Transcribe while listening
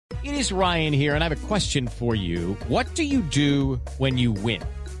It is Ryan here, and I have a question for you. What do you do when you win?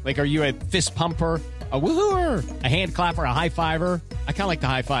 Like, are you a fist pumper, a woohooer, a hand clapper, a high fiver? I kind of like the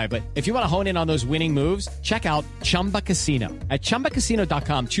high five, but if you want to hone in on those winning moves, check out Chumba Casino. At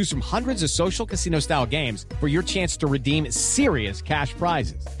ChumbaCasino.com, choose from hundreds of social casino-style games for your chance to redeem serious cash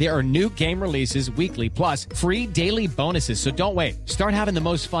prizes. There are new game releases weekly, plus free daily bonuses. So don't wait. Start having the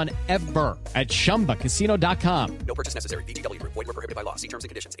most fun ever at ChumbaCasino.com. No purchase necessary. VGW Group. Void where prohibited by law. See terms and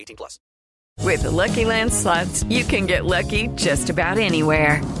conditions. 18+. With the Lucky Land Slots, you can get lucky just about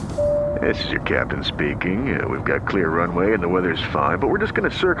anywhere. This is your captain speaking. We've got clear runway and the weather's fine, but we're just going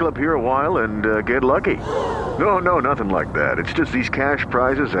to circle up here a while and get lucky. No, nothing like that. It's just these cash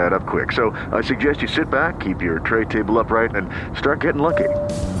prizes add up quick. So I suggest you sit back, keep your tray table upright, and start getting lucky.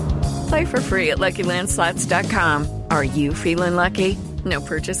 Play for free at LuckyLandSlots.com. Are you feeling lucky? No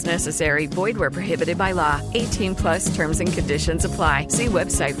purchase necessary. Void where prohibited by law. 18+ terms and conditions apply. See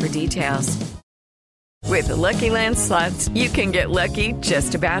website for details. With the Lucky Land Slots, you can get lucky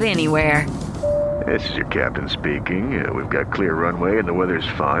just about anywhere. This is your captain speaking. We've got clear runway and the weather's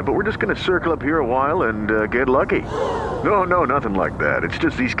fine, but we're just going to circle up here a while and get lucky. No, nothing like that. It's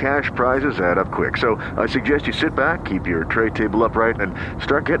just these cash prizes add up quick. So I suggest you sit back, keep your tray table upright, and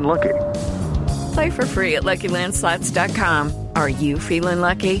start getting lucky. Play for free at LuckyLandSlots.com. Are you feeling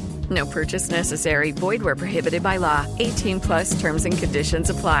lucky? No purchase necessary. Void where prohibited by law. 18+ terms and conditions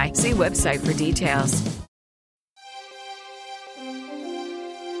apply. See website for details.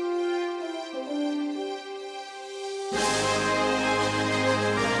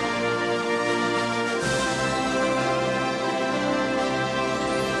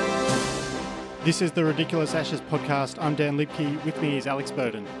 This is the Ridiculous Ashes podcast. I'm Dan Lipke. With me is Alex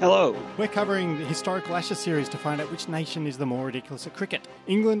Burden. Hello. We're covering the historical Ashes series to find out which nation is the more ridiculous at cricket,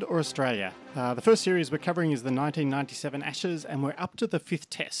 England or Australia. The first series we're covering is the 1997 Ashes, and we're up to the 5th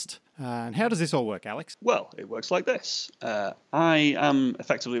test. And how does this all work, Alex? Well, it works like this. I am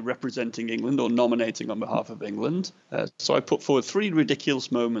effectively representing England or nominating on behalf of England. So I put forward 3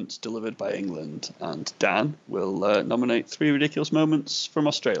 ridiculous moments delivered by England, and Dan will nominate 3 ridiculous moments from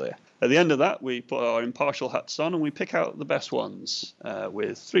Australia. At the end of that, we put our impartial hats on and we pick out the best ones,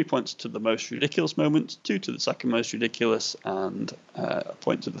 with 3 points to the most ridiculous moment, 2 to the second most ridiculous, and a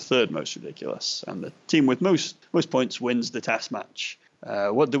point to the third most ridiculous. And the team with most points wins the test match.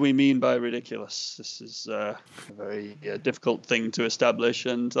 What do we mean by ridiculous? This is a very difficult thing to establish,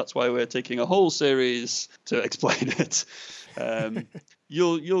 and that's why we're taking a whole series to explain it.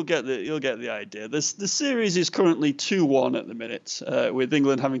 You'll get the idea. The series is currently 2-1 at the minute, with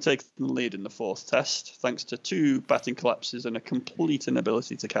England having taken the lead in the 4th test, thanks to 2 batting collapses and a complete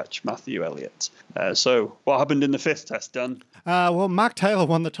inability to catch Matthew Elliott. So what happened in the 5th test, Dan? Well, Mark Taylor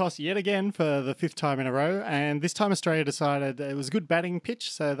won the toss yet again for the 5th time in a row, and this time Australia decided it was a good batting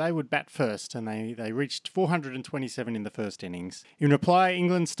pitch, so they would bat first, and they reached 427 in the first innings. In reply,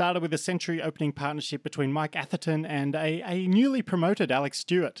 England started with a century opening partnership between Mike Atherton and a newly promoted Alex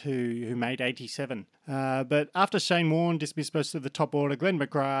Stewart, who made 87. But after Shane Warne dismissed most of the top order, Glenn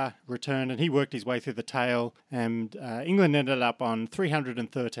McGrath returned and he worked his way through the tail, and England ended up on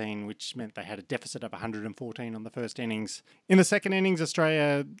 313, which meant they had a deficit of 114 on the first innings. In the second innings,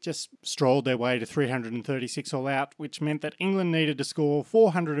 Australia just strolled their way to 336 all out, which meant that England needed to score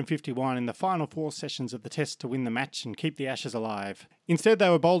 451 in the final 4 sessions of the test to win the match and keep the Ashes alive. Instead, they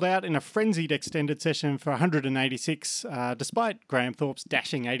were bowled out in a frenzied extended session for 186, despite Graham Thorpe's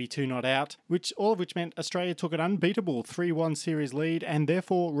dashing 82 not out, all of which meant Australia took an unbeatable 3-1 series lead and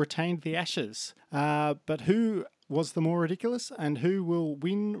therefore retained the Ashes. But who was the more ridiculous, and who will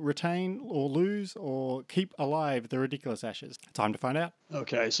win, retain, or lose, or keep alive the ridiculous Ashes? Time to find out.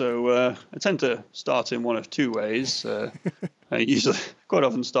 Okay, so I tend to start in one of 2 ways. I usually quite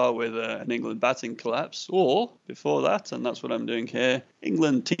often start with an England batting collapse, or before that, and that's what I'm doing here,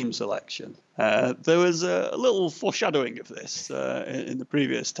 England team selection. There was a little foreshadowing of this in the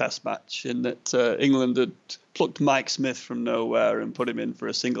previous test match, in that England had plucked Mike Smith from nowhere and put him in for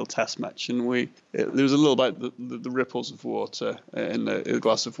a single test match, and there was a little bit the ripples of water in the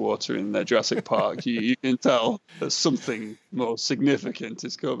glass of water in Jurassic Park. You can tell that something more significant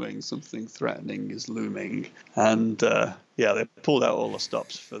is coming, something threatening is looming, and they pulled out all the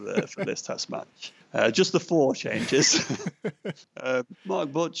stops for this test match. Just the 4 changes.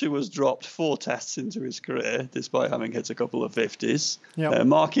 Mark Butcher was dropped 4 tests into his career, despite having hit a couple of 50s. Yep.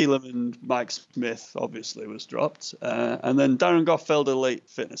 Mark Elam and Mike Smith obviously was dropped. And then Darren Goff failed a late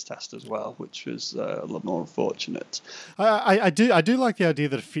fitness test as well, which was a lot more unfortunate. I do like the idea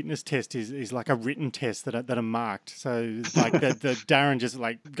that a fitness test is like a written test that are marked. So like the Darren just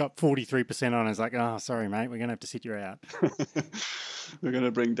like got 43% on and is like, oh, sorry, mate, we're going to have to sit you out. We're going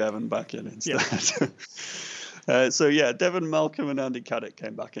to bring Devon back in instead. Yeah. Devon Malcolm and Andy Caddick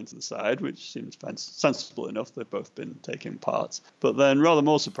came back into the side, which seems sensible enough. They've both been taking part. But then, rather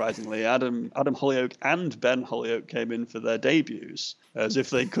more surprisingly, Adam Hollyoake and Ben Hollyoake came in for their debuts, as if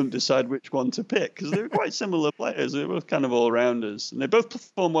they couldn't decide which one to pick, because they were quite similar players. They were both kind of all-rounders, and they both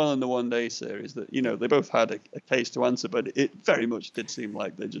performed well in the one-day series. That they both had a case to answer, but it very much did seem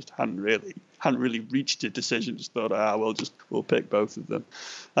like they just hadn't really reached a decision. Just thought, we'll pick both of them.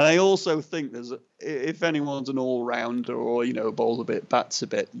 And I also think if anyone's an all-rounder or bowls a bit, bats a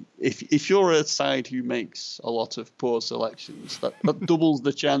bit, if you're a side who makes a lot of poor selections, that doubles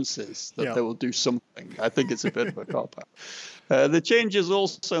the chances that they will do something. I think it's a bit of a cop-out. The changes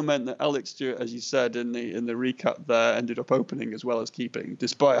also meant that Alex Stewart, as you said in the recap there, ended up opening as well as keeping,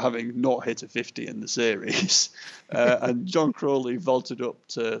 despite having not hit a 50 in the series. And John Crawley vaulted up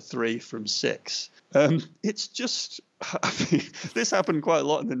to 3 from 6. It's just, this happened quite a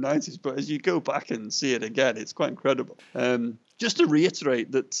lot in the 90s, but as you go back and see it again, it's quite incredible. Just to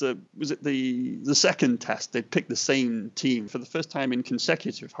reiterate that, was it the second test, they picked the same team for the first time in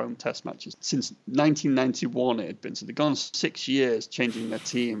consecutive home test matches. Since 1991 it had been, so they'd gone 6 years changing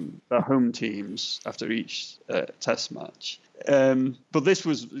their home teams after each test match. But this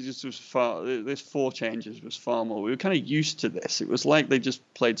 4 changes was far more. We were kind of used to this. It was like they just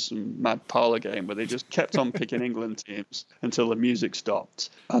played some mad parlor game where they just kept on picking England teams until the music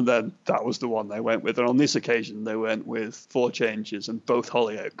stopped, and then that was the one they went with. And on this occasion, they went with 4 changes and both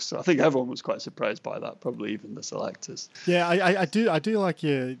Hollyoakes. So I think everyone was quite surprised by that, probably even the selectors. Yeah, I do like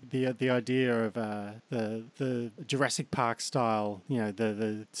the idea of the Jurassic Park style.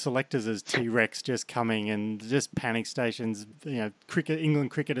 The selectors as T-Rex just coming and just panic stations.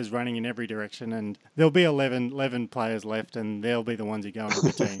 England cricketers running in every direction, and there'll be 11 players left, and they'll be the ones who go into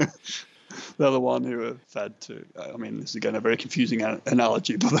the team. They're the one who are fed to. I mean, this is again a very confusing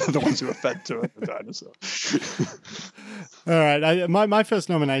analogy, but they're the ones who are fed to a dinosaur. All right, my first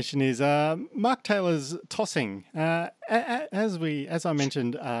nomination is Mark Taylor's tossing. As I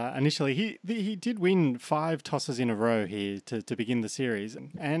mentioned initially, he did win 5 tosses in a row here to begin the series,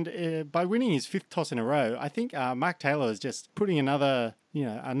 and by winning his 5th toss in a row, I think Mark Taylor is just putting another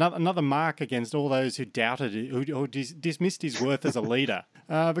mark against all those who doubted it, who dismissed his worth as a leader.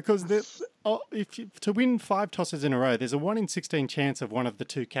 Because to win 5 tosses in a row, there's a 1 in 16 chance of one of the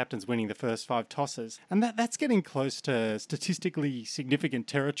 2 captains winning the first 5 tosses, and that's getting close to statistically significant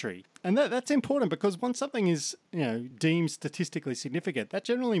territory. And that's important because once something is deemed statistically significant, that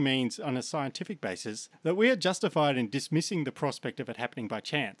generally means on a scientific basis that we are justified in dismissing the prospect of it happening by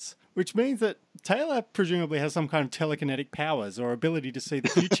chance, which means that Taylor presumably has some kind of telekinetic powers or ability to see the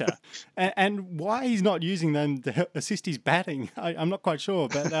future. and why he's not using them to assist his batting, I'm not quite sure,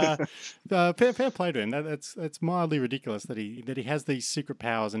 but fair play to him. That's mildly ridiculous that he has these secret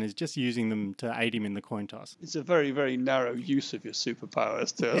powers and is just using them to aid him in the coin toss. It's a very, very narrow use of your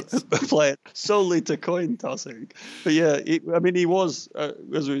superpowers to play it solely to coin tossing. But yeah, he was,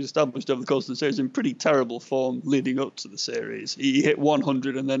 as we established over the course of the series, in pretty terrible form leading up to the series. He hit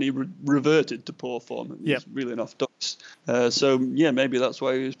 100 and then he reverted to poor form. It was really off ducks. Maybe that's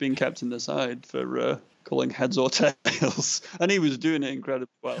why he was being kept in the side for calling heads or tails, and he was doing it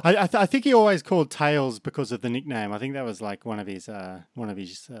incredibly well. I think he always called tails because of the nickname. I think that was like one of his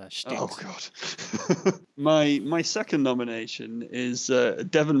shticks. Oh God! My second nomination is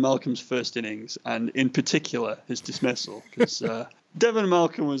Devon Malcolm's first innings, and in particular his dismissal, because Devon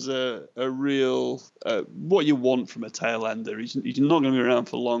Malcolm was a real what you want from a tail ender. He's not going to be around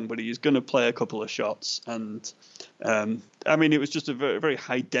for long, but he's going to play a couple of shots, and it was just a very, very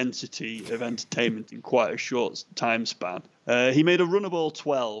high density of entertainment in quite a short time span. He made a runnable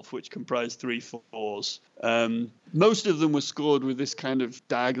 12, which comprised 3 fours. Most of them were scored with this kind of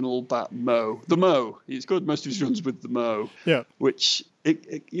diagonal bat mow. The mow. He scored most of his runs with the mow. Yeah. Which,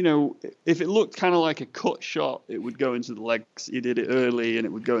 if it looked kind of like a cut shot, it would go into the legs. He did it early, and it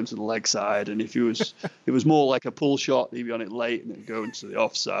would go into the leg side. And if it was more like a pull shot, he'd be on it late, and it would go into the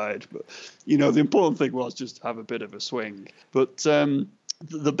offside. But the important thing was just have a bit of a swing. But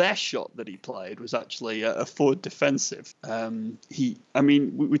the best shot that he played was actually a forward defensive. We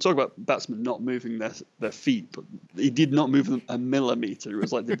talk about batsmen not moving their feet, but he did not move them a millimetre. It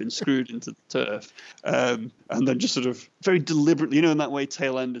was like they'd been screwed into the turf. And then just sort of very deliberately, in that way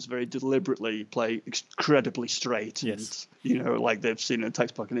tail-enders very deliberately play incredibly straight. Yes. And, like they've seen in a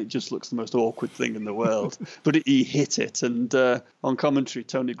textbook, and it just looks the most awkward thing in the world. But he hit it, and on commentary,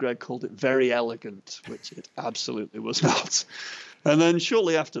 Tony Gregg called it very elegant, which it absolutely was not. And then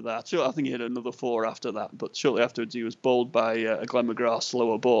shortly after that, I think he had another 4 after that, but shortly afterwards he was bowled by a Glenn McGrath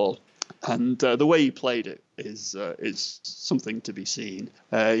slower ball. And the way he played it is something to be seen.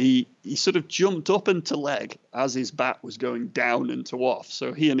 He sort of jumped up into leg as his bat was going down and to off.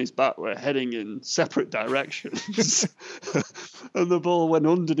 So he and his bat were heading in separate directions. And the ball went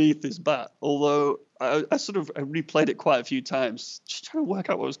underneath his bat. Although I replayed it quite a few times, just trying to work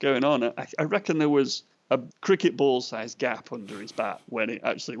out what was going on. I reckon there was a cricket ball-sized gap under his bat when it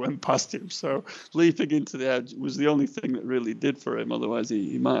actually went past him. So leaping into the edge was the only thing that really did for him. Otherwise,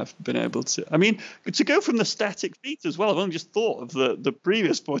 he might have been able to. I mean, to go from the static feet as well, I've only just thought of the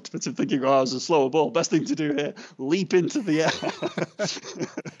previous point of thinking, it was a slower ball. Best thing to do here, leap into the air.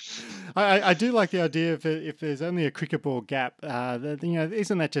 I do like the idea if there's only a cricket ball gap,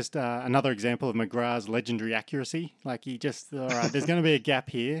 isn't that just another example of McGrath's legendary accuracy? Like he just, all right, there's going to be a gap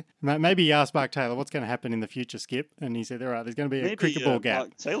here. Maybe he asked Mark Taylor, what's going to happen in the future, Skip? And he said, all right, there's going to be a cricket ball gap.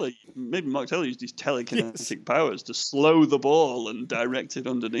 Mark Taylor used his telekinetic powers to slow the ball and direct it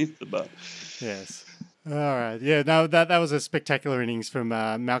underneath the bat. Yes. All right. Yeah, no, that was a spectacular innings from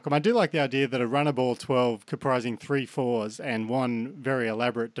Malcolm. I do like the idea that a runner ball 12 comprising 3 fours and 1 very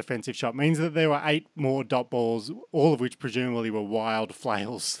elaborate defensive shot means that there were 8 more dot balls, all of which presumably were wild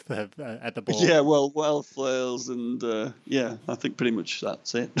flails at the ball. Yeah, wild flails and I think pretty much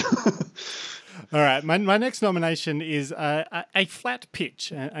that's it. All right, my next nomination is a flat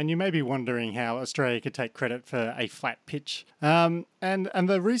pitch, and you may be wondering how Australia could take credit for a flat pitch. And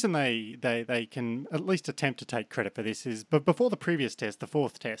the reason they can at least attempt to take credit for this is, but before the previous test, the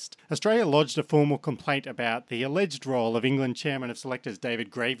 4th test, Australia lodged a formal complaint about the alleged role of England Chairman of Selectors David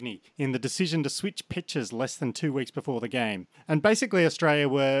Graveney in the decision to switch pitches less than 2 weeks before the game. And basically, Australia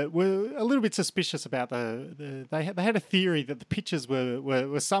were a little bit suspicious about they had a theory that the pitches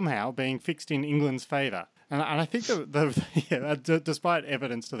were somehow being fixed in England's favour. And I think despite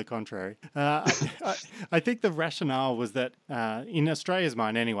evidence to the contrary, I think the rationale was that, in Australia's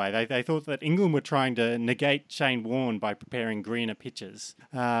mind anyway, they thought that England were trying to negate Shane Warne by preparing greener pitches,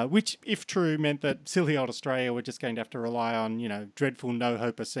 which, if true, meant that silly old Australia were just going to have to rely on, dreadful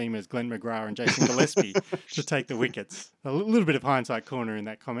no-hoper seamers Glenn McGrath and Jason Gillespie to take the wickets. A little bit of hindsight corner in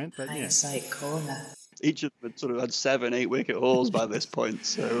that comment, but yeah. Hindsight corner. Each of them had sort of had 7-8 wicket hauls by this point.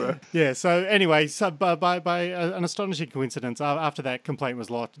 So So anyway, by an astonishing coincidence, after that complaint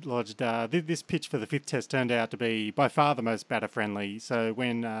was lodged, this pitch for the 5th test turned out to be by far the most batter-friendly. So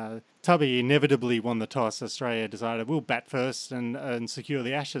when Tubby inevitably won the toss, Australia decided we'll bat first and secure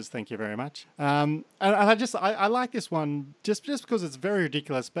the Ashes. Thank you very much. And I like this one just because it's very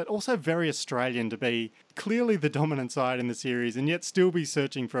ridiculous, but also very Australian to be clearly the dominant side in the series and yet still be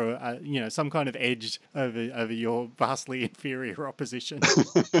searching for some kind of edge over your vastly inferior opposition.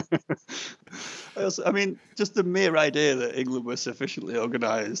 Just the mere idea that England were sufficiently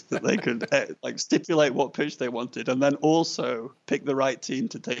organised that they could stipulate what pitch they wanted and then also pick the right team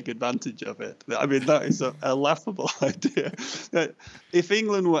to take advantage of it. I mean, that is a laughable idea. If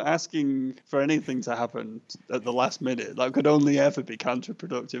England were asking for anything to happen at the last minute, that could only ever be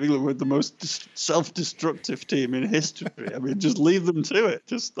counterproductive. England were the most self-destructive team in history. I mean, just leave them to it.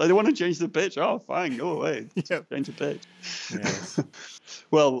 Just they want to change the pitch. Oh, fine, go away. Change the pitch. Yes.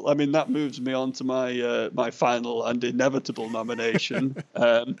 Well, I mean, that moves me on to my final and inevitable nomination,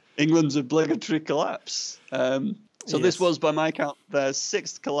 England's obligatory collapse. So yes. This was, by my count, their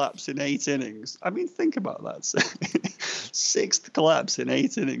 6th collapse in 8 innings. I mean, think about that. 6th collapse in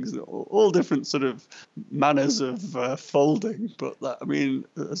 8 innings, all different sort of manners of folding. But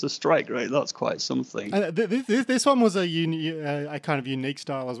as a strike rate, that's quite something. This one was a kind of unique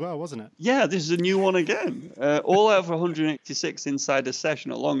style as well, wasn't it? Yeah, this is a new one again. All out for 186 inside a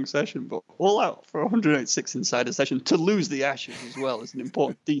session, a long session, but all out for 186 inside a session to lose the Ashes as well is an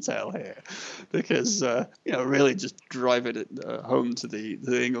important detail here, because really just drive it home to the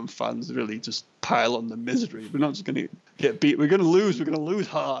England fans, really just pile on the misery. We're not just going to get beat. We're going to lose. We're going to lose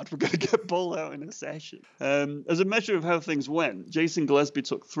hard. We're going to get bowled out in a session. As a measure of how things went, Jason Gillespie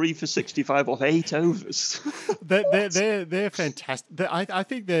took 3 for 65 off 8 overs. They're fantastic. I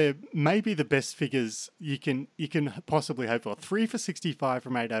think they're maybe the best figures you can possibly hope for. 3 for 65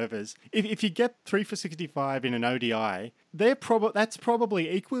 from 8 overs. If you get 3 for 65 in an ODI, that's probably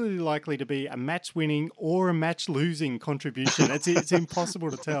equally likely to be a match-winning or a match-losing contribution. It's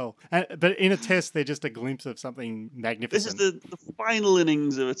impossible to tell. But in a test, they're just a glimpse of something magnificent. This is the final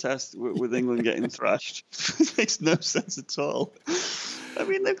innings of a test with England getting thrashed. It makes no sense at all. I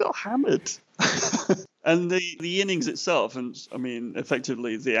mean, they've got hammered. And the innings itself, and I mean,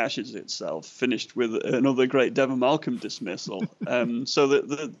 effectively the Ashes itself, finished with another great Devon Malcolm dismissal. So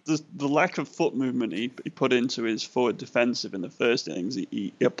the lack of foot movement he put into his forward defensive in the first innings,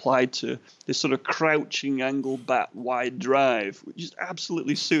 he applied to this sort of crouching angle bat wide drive, which is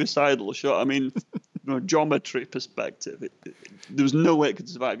absolutely suicidal shot. I mean, from a geometry perspective, there was no way it could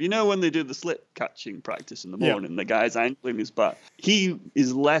survive. You know, when they do the slip catching practice in the morning, the guy's angling his bat, he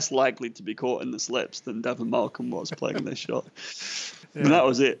is less likely to be caught in the slips than Devon Malcolm was playing this shot. Yeah. And that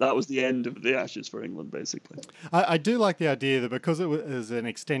was it. That was the end of the Ashes for England, basically. I do like the idea that because it was an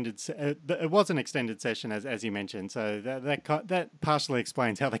extended session, as you mentioned. So that partially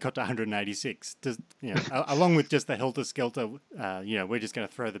explains how they got to 186. Along with just the helter skelter, we're just going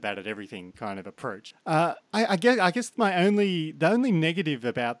to throw the bat at everything kind of approach. I guess the only negative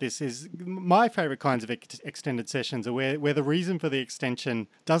about this is my favourite kinds of extended sessions are where the reason for the extension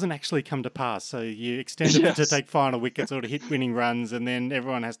doesn't actually come to pass. So you extend it to take final wickets or to hit winning runs, and then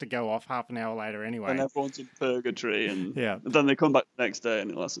everyone has to go off half an hour later anyway. And everyone's in purgatory, and then they come back the next day and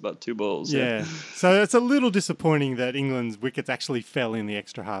it lasts about 2 balls. Yeah. So it's a little disappointing that England's wickets actually fell in the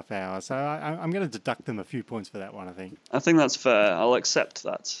extra half hour. So I'm going to deduct them a few points for that one, I think. I think that's fair. I'll accept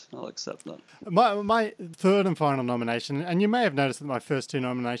that. My third and final nomination, and you may have noticed that my first 2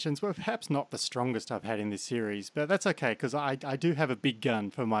 nominations were perhaps not the strongest I've had in this series, but that's okay because I do have a big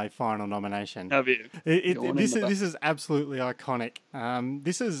gun for my final nomination. Have you? This is absolutely iconic.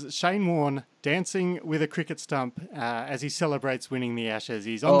 This is Shane Warne dancing with a cricket stump as he celebrates winning the Ashes.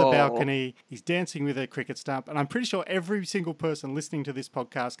 He's on the balcony, he's dancing with a cricket stump, and I'm pretty sure every single person listening to this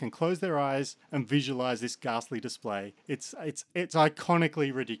podcast can close their eyes and visualize this ghastly display. It's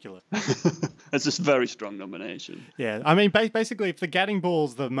iconically ridiculous. It's a very strong nomination. Yeah, I mean, basically, if the Gatting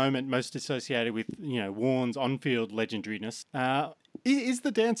ball's the moment most associated with Warne's on-field legendariness, is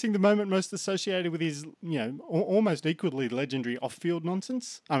the dancing the moment most associated with his, almost equally legendary off-field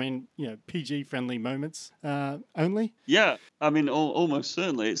nonsense? I mean, PG-friendly moments only? Yeah, I mean, almost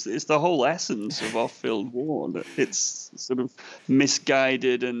certainly. It's the whole essence of off-field Warne. It's sort of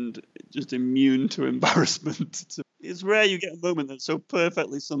misguided and just immune to embarrassment. It's rare you get a moment that so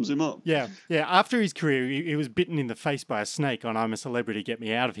perfectly sums him up. Yeah. After his career, he was bitten in the face by a snake on I'm a Celebrity, Get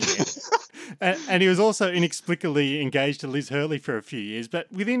Me Out of Here. And he was also inexplicably engaged to Liz Hurley for a few years. But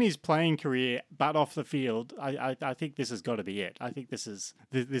within his playing career, but off the field, I think this has got to be it. I think this is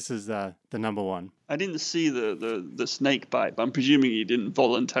the number one. I didn't see the snake bite, but I'm presuming he didn't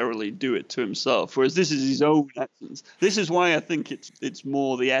voluntarily do it to himself. Whereas this is his own essence. This is why I think it's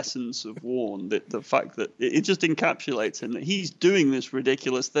more the essence of Warne, the fact that it just encapsulates him, that he's doing this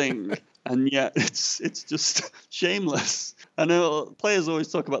ridiculous thing, and yet it's just shameless. I know players always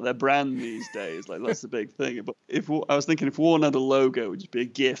talk about their brand these days, like that's the big thing. But I was thinking if Warne had a logo, it would just be a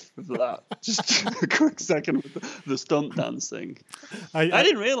GIF of that. Just a quick second with the stump dancing. I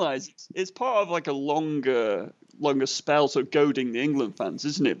didn't realise it's part of like a longer spell, sort of goading the England fans,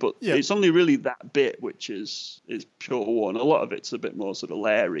 isn't it? But it's only really that bit which is pure Warne. A lot of it's a bit more sort of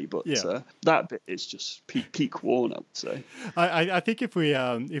Larry, but that bit is just peak Warne, I would say. I think if we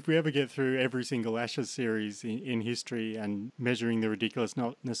ever get through every single Ashes series in history and measuring the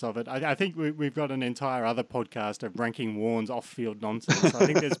ridiculousness of it, I think we've got an entire other podcast of ranking Warne's off-field nonsense. I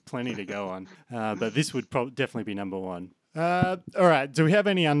think there's plenty to go on, but this would definitely be number one. All right. Do we have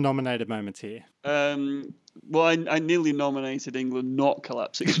any unnominated moments here? Well, I nearly nominated England not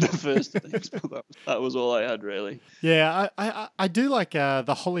collapsing in the first innings, but that was all I had, really. Yeah, I do like the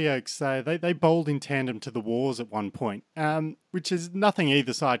Hollyoaks. They bowled in tandem to the Wars at one point, which is nothing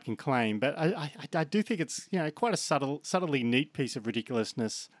either side can claim. But I do think it's quite a subtly neat piece of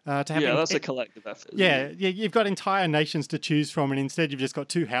ridiculousness. To have that's a collective effort. Yeah, you've got entire nations to choose from, and instead you've just got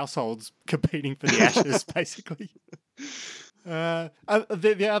 2 households competing for the Ashes, basically.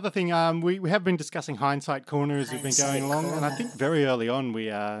 The other thing, we have been discussing hindsight corner as we've been going along, and I think very early on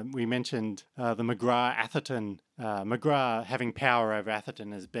we mentioned the McGrath-Atherton McGrath having power over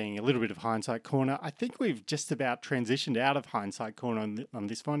Atherton as being a little bit of hindsight corner. I think we've just about transitioned out of hindsight corner on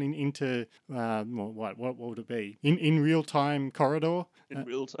this one into what would it be? In real time corridor? In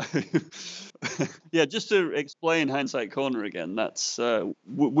real time. Yeah, just to explain hindsight corner again, that's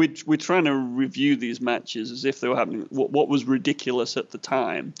we're trying to review these matches as if they were happening, what was ridiculous at the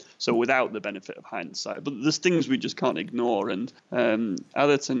time, so without the benefit of hindsight. But there's things we just can't ignore, and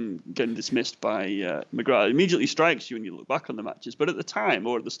Atherton getting dismissed by McGrath immediately strikes you when you look back on the matches. But at the time,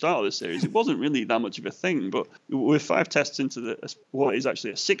 or at the start of the series, it wasn't really that much of a thing. But we're 5 tests into what is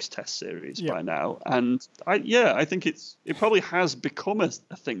actually a 6-test series by now, and I think it probably has become a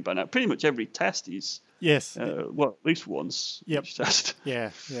thing by now. Pretty much every test is. Yes. Well, at least once. Yep. Each test. Yeah.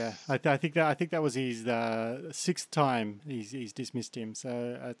 I think that was his 6th time he's dismissed him.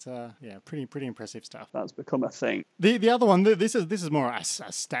 So it's pretty impressive stuff. That's become a thing. The other one, this is more a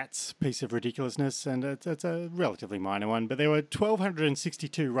stats piece of ridiculousness, and it's a relatively minor one. But there were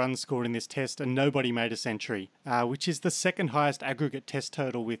 1,262 runs scored in this test, and nobody made a century, which is the second highest aggregate test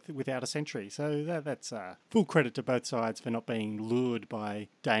total without a century. So that's full credit to both sides for not being lured by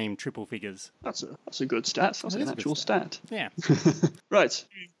Dame triple figures. That's a good stat. That's an actual stat. Yeah. Right.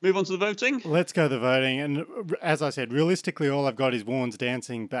 Move on to the voting. Let's go to the voting. And as I said, realistically, all I've got is Warren's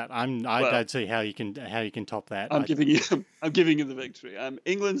dancing, but I don't see how you can top that. I'm giving you the victory.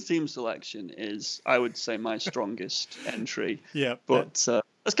 England's team selection is, I would say, my strongest entry. Yeah. But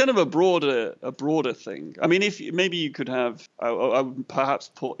that's kind of a broader thing. I mean, if maybe you could have, I would perhaps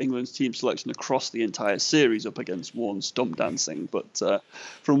put England's team selection across the entire series up against Warren's stump dancing. But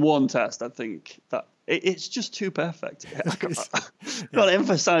from one test, I think that it's just too perfect. I can't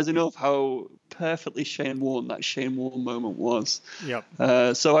emphasize enough how perfectly Shane Warne moment was. Yep.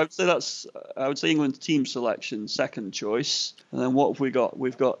 So I would say England's team selection second choice. And then what have we got?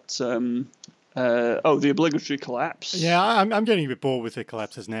 We've got the obligatory collapse. Yeah, I'm getting a bit bored with the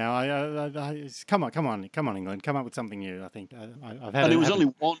collapses now. Come on, England, come up with something new. I think I've had. And it was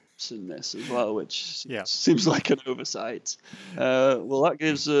only once in this as well, which seems like an oversight. Well, that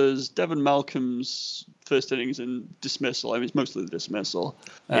gives us Devon Malcolm's first innings and dismissal. I mean, it's mostly the dismissal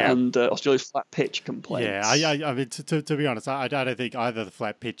and Australia's flat pitch complaints. Yeah, I mean, to be honest, I don't think either the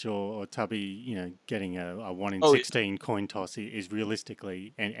flat pitch or Tubby, getting a 1 in 16 coin toss is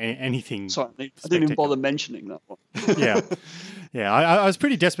realistically anything. Sorry, I didn't even bother mentioning that one. Yeah. I was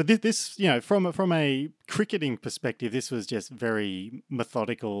pretty desperate. This from a cricketing perspective, this was just very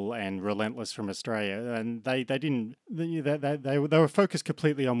methodical and relentless from Australia, and they were focused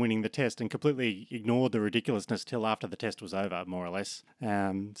completely on winning the test and completely ignored the ridiculousness till after the test was over, more or less.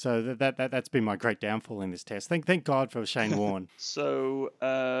 So that's been my great downfall in this test. Thank God for Shane Warne. So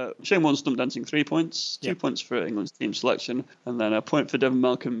Shane Warne stump dancing 3 points, 2 points for England's team selection, and then a point for Devon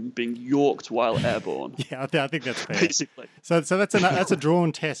Malcolm being yorked while airborne. Yeah, I think that's fair. Basically. So that's a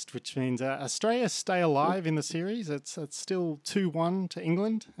drawn test, which means Australia stay alive in the series. It's still 2-1 to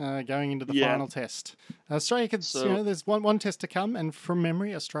England going into the final test. Australia could, there's one test to come, and from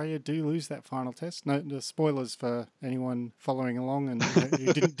memory, Australia do lose that final test. No, the spoilers for anyone following along and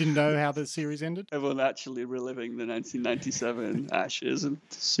who didn't know how the series ended. Everyone actually reliving the 1997 Ashes and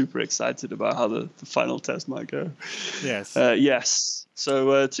super excited about how the final test might go. Yes. Yes.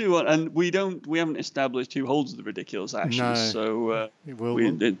 So 2-1, and we haven't established who holds the ridiculous Ashes. No. So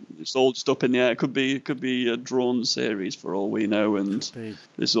it's all just up in the air. It could be a drawn series for all we know, and this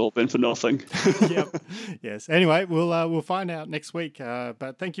has all been for nothing. Yep. Yes. Anyway, we'll find out next week.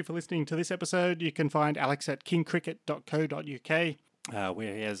 But thank you for listening to this episode. You can find Alex at kingcricket.co.uk.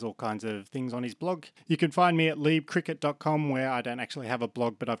 Where he has all kinds of things on his blog. You can find me at leebcricket.com, where I don't actually have a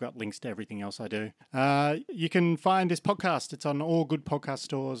blog, but I've got links to everything else I do. You can find this podcast. It's on all good podcast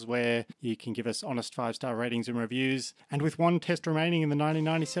stores where you can give us honest 5-star ratings and reviews. And with one test remaining in the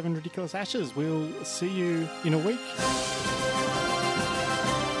 1997 Ridiculous Ashes, we'll see you in a week.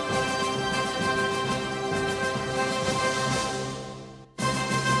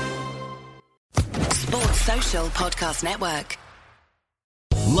 Sports Social Podcast Network.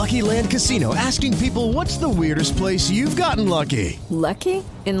 Lucky Land Casino, asking people, what's the weirdest place you've gotten lucky? Lucky?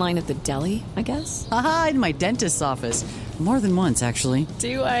 In line at the deli, I guess? Aha, in my dentist's office. More than once, actually.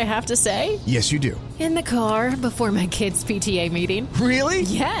 Do I have to say? Yes, you do. In the car before my kids' PTA meeting. Really?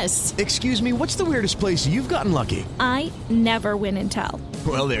 Yes. Excuse me, what's the weirdest place you've gotten lucky? I never win and tell.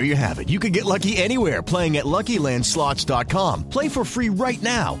 Well, there you have it. You can get lucky anywhere, playing at LuckyLandSlots.com. Play for free right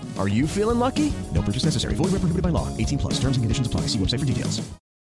now. Are you feeling lucky? No purchase necessary. Void where prohibited by law. 18+. Terms and conditions apply. See website for details.